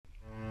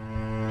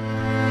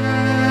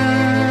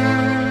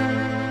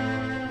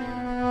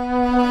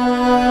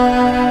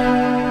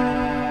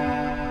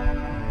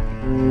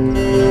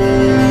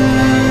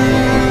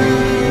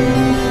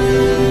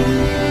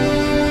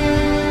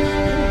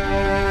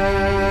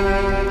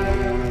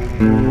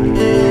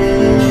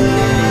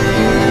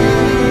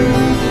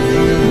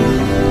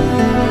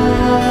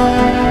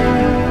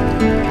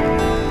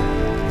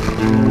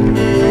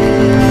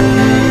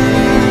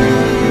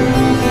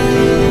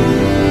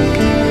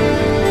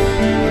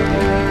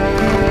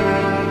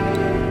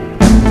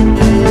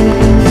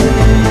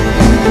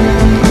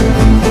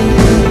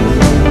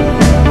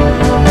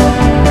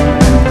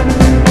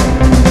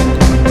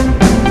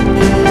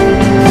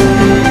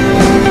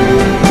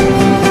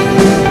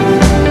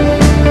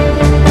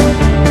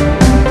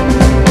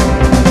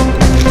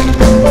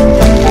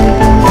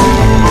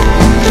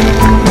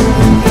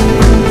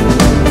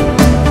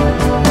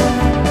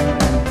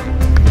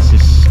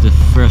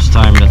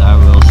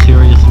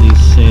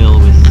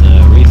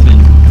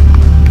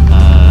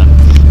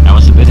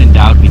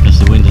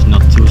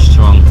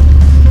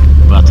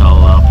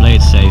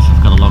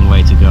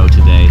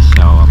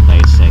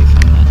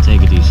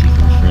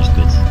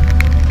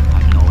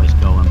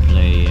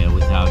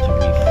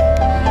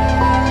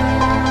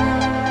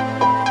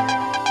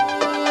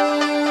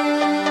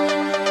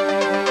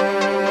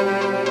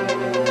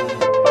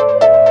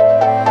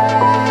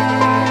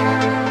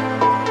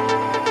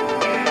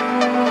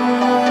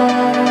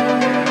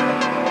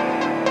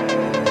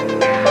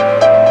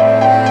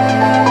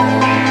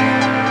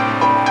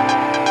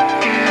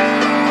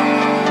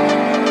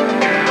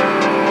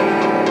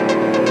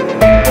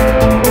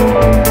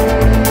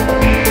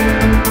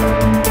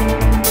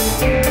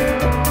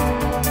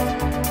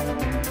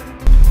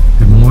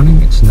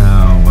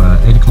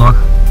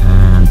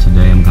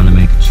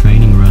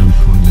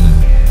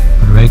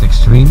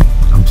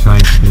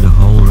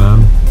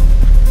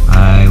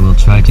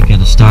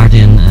start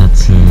in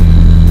at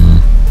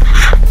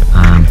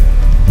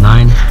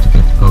 9 to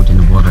get the boat in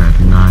the water at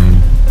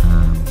 9.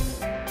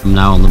 I'm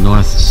now on the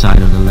north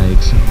side of the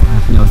lake, so I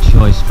have no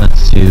choice but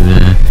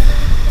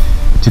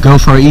to go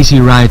for an easy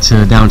ride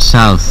down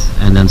south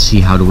and then see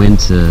how the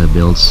wind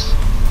builds.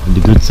 And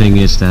the good thing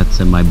is that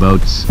my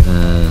boat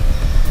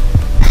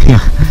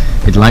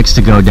it likes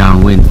to go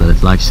downwind, but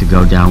it likes to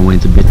go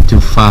downwind a bit too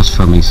fast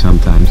for me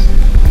sometimes.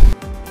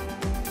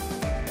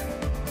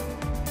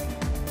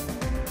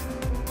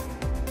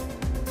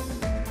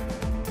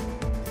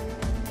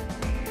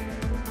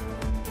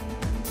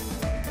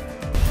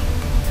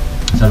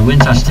 So the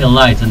winds are still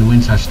light and the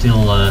winds are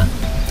still, I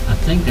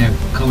think they're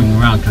coming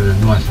around to the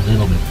north a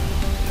little bit,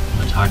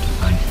 but it's hard to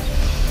find.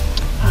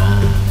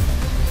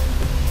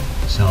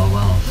 So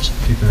I'll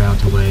figure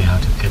out a way how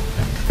to get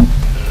back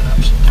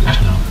upstairs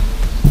now.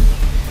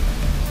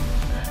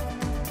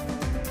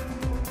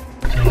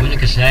 So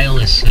Willeke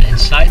is in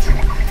sight.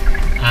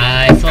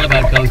 I thought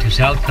about going to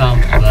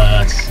Zoutkamp,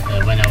 but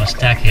when I was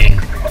tacking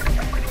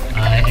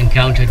I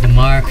encountered the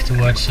mark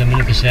towards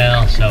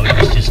Willeke, so it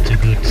was just too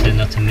good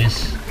not to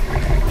miss.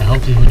 I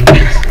hope the wind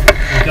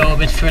will go a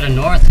bit further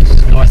north.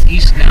 It's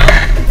northeast now,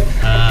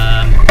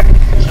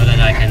 so that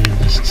I can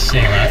just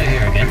sail out of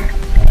here again.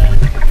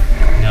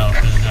 Now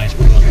for the nice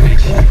broad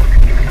beach.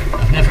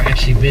 I've never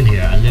actually been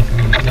here. I live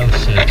really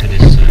close to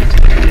this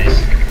place.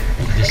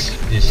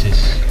 This is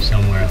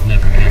somewhere I've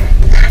never been.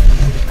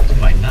 It's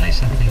quite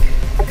nice, I think.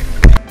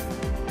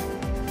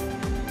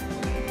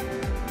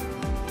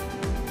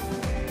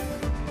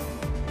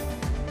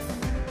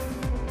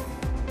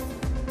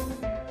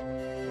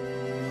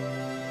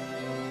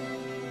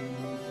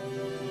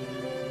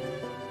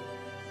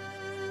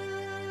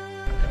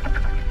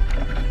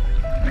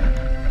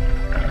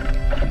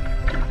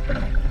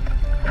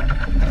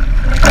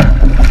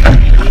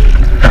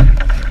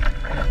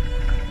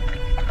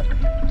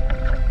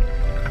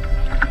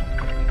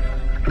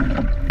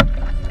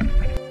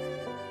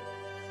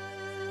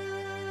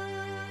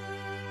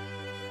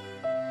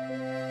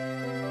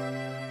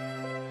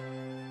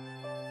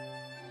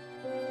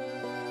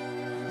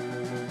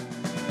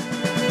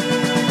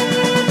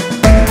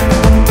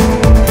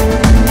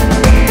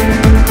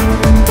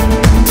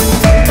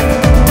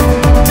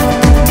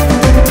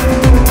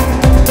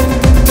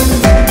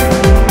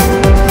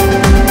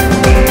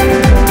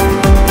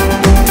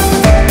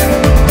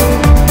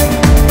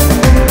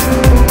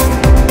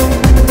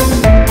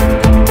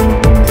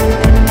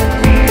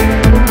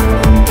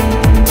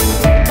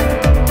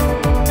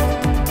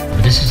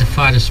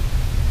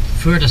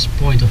 Furthest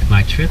point of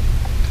my trip,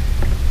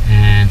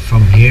 and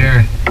from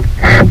here,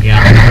 I'll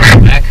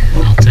go back.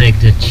 I'll take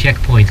the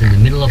checkpoint in the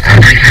middle of the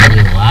lake, a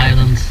little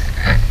island.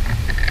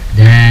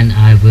 Then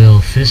I will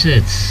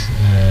visit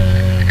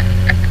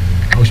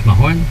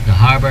Oostmaarhorn, the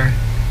harbor,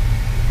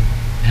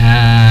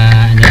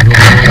 and then go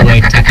all the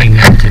way tacking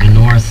up to the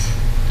north.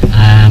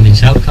 I'm in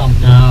Zoutkamp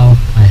now.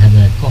 I had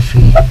a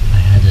coffee, I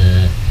had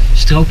a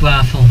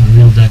stroopwafel, a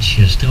real Dutch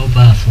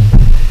stroopwafel.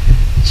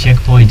 The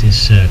checkpoint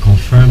is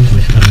confirmed.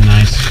 We've got a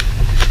nice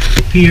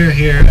pier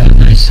here, a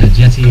nice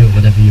jetty or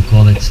whatever you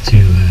call it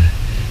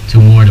to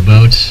moor the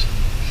boats.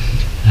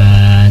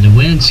 The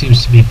wind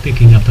seems to be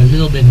picking up a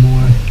little bit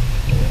more.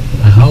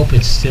 I hope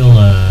it's still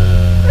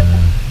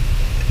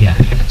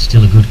it's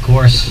still a good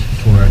course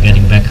for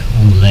getting back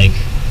on the lake.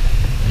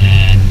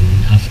 And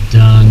I've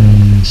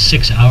done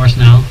 6 hours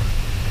now.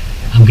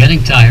 I'm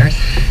getting tired.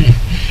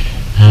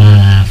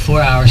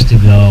 4 hours to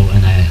go,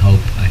 and I hope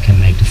I can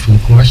make the full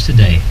course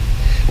today.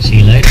 See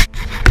you later.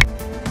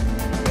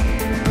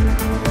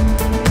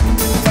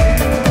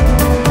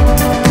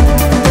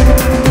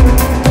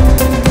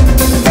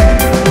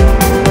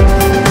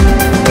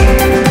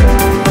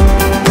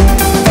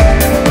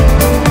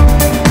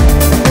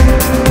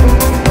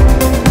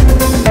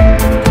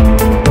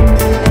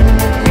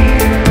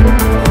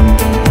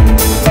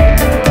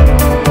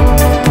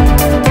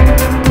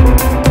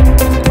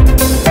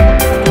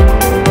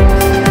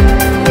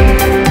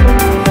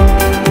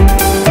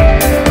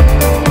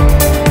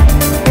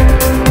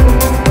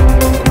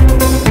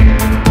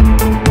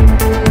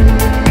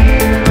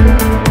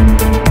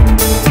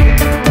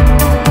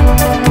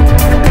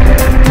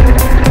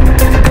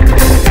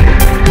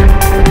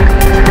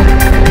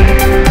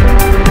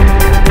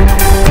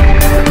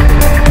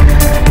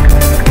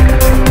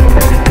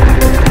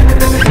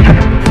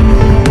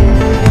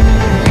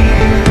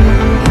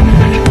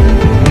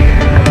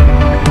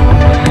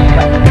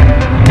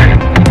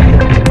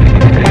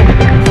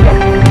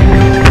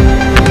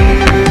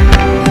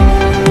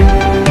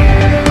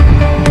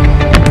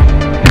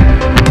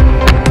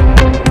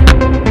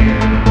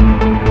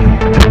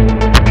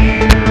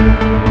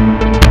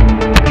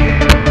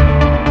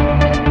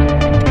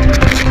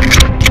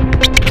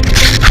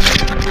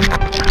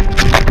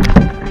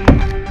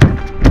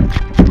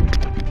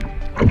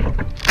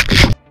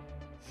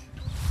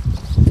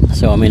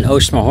 So I'm in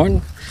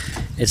Oosterhorn.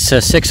 It's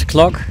 6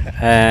 o'clock,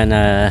 and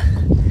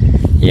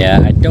yeah,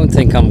 I don't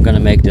think I'm gonna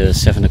make the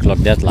 7 o'clock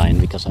deadline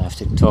because I have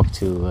to talk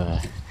to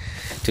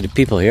the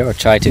people here, or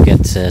try to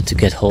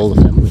get hold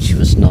of them, which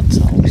was not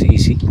always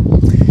easy.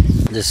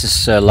 This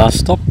is last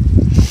stop,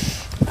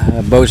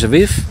 Boze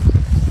Reef,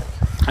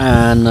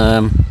 and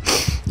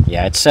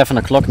yeah, it's 7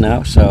 o'clock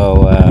now,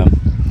 so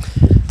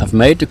I've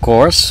made the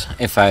course,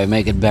 if I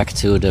make it back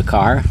to the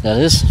car, that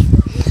is.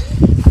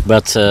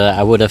 But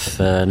I would have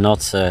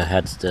not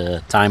had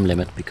the time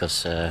limit,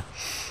 because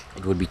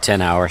it would be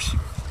 10 hours,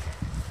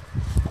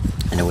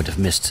 and I would have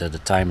missed the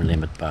time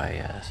limit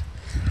by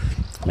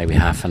maybe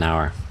half an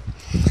hour.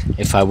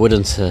 If I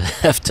wouldn't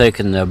have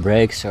taken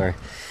breaks, or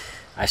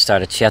I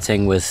started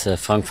chatting with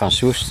Frank van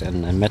Soest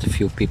and met a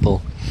few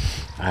people,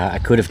 I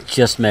could have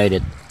just made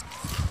it.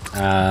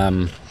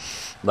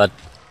 But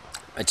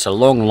it's a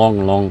long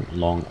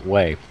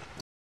way.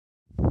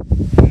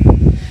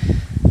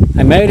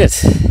 I made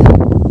it.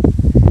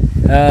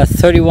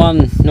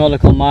 31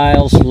 nautical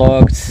miles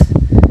logged,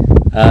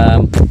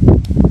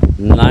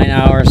 9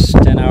 hours,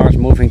 10 hours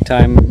moving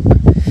time,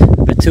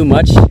 a bit too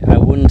much. I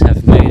wouldn't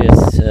have made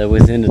it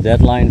within the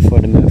deadline for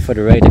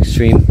the Raid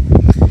Extreme.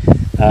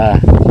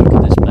 Look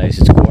at this place,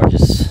 it's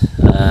gorgeous.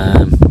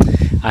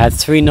 I had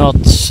 3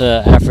 knots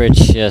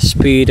average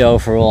speed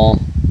overall,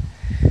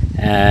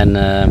 and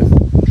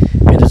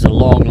it is a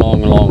long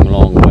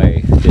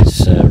way,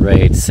 this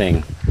Raid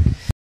thing.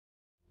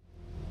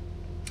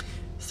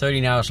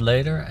 13 hours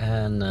later,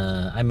 and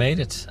I made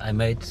it. I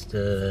made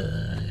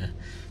the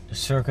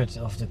circuit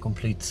of the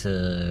complete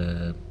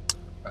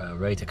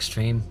Raid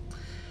Extreme,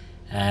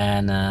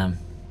 and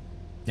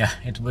yeah,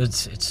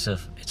 it's a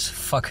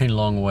fucking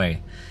long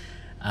way.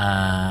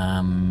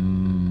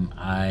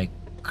 I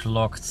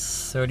clocked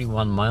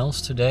 31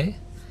 miles today,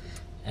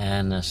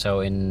 and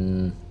so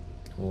in,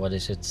 what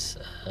is it,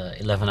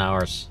 11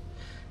 hours,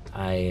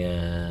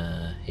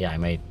 I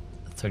made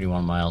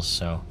 31 miles,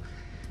 so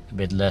a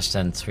bit less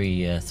than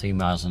 3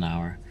 miles an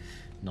hour,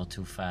 not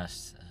too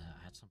fast.